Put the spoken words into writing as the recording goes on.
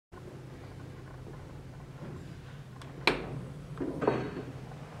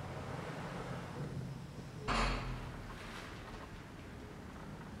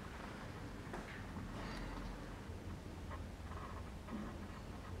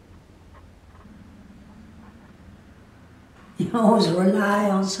You always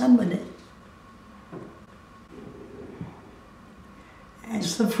rely on somebody.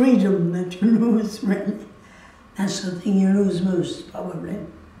 It's the freedom that you lose, really. That's the thing you lose most, probably.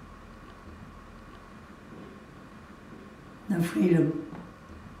 The freedom.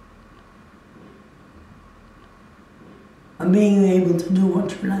 Of being able to do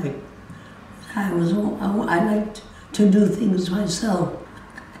what you like. I liked to do things myself.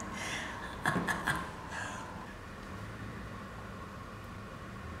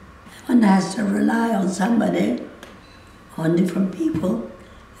 One has to rely on somebody, on different people.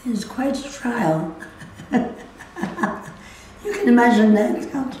 It's quite a trial. You can imagine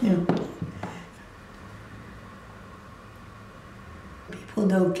that, can't you? People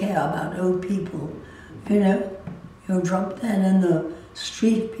don't care about old people, you know. You're dropped dead in the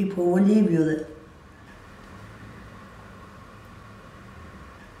street, people will leave you there.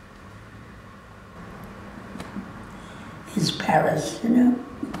 It's Paris, you know.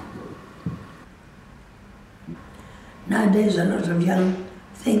 Nowadays, a lot of young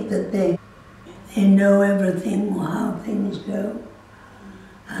think that they know everything or how things go.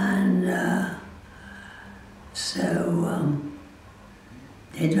 And so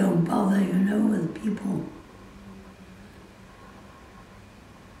they don't bother, you know, with people.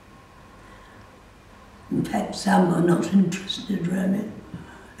 In fact, some are not interested really,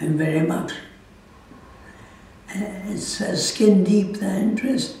 and very much. It's skin deep, their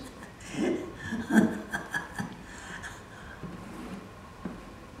interest.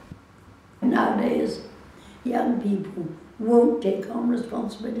 Nowadays, young people won't take on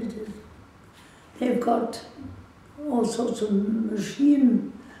responsibilities. They've got all sorts of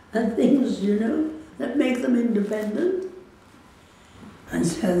machine and things, you know, that make them independent. And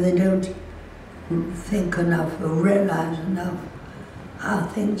so they don't think enough or realize enough how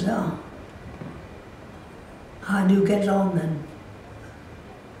things are. How do you get on then?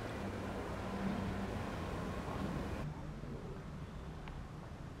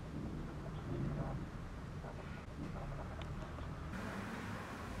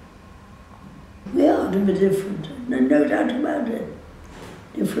 We are a bit different, no doubt about it.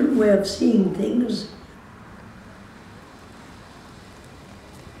 Different way of seeing things.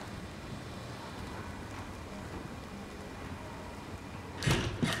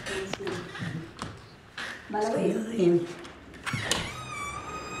 You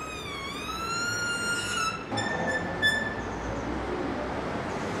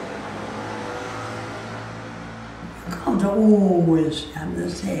can't always have the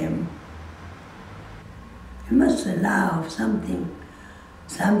same. You must allow something,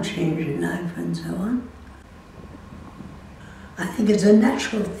 some change in life and so on. I think it's a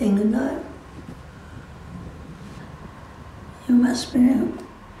natural thing in life. You must, you know,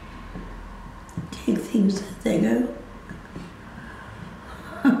 take things as they go.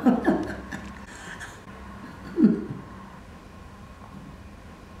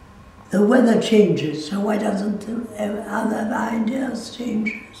 The weather changes, so why doesn't other ideas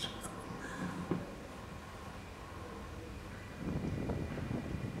change?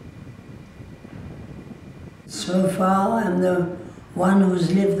 So far, I'm the one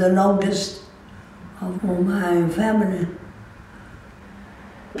who's lived the longest of all my family.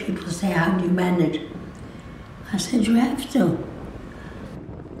 People say, how do you manage? I said, you have to.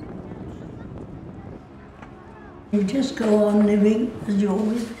 You just go on living as you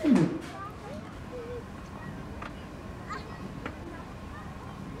always did.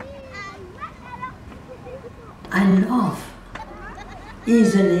 I laugh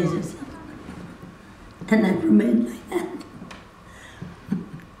easily, and I've remained like that.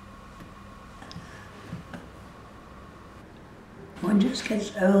 One just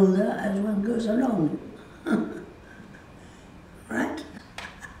gets older as one goes along.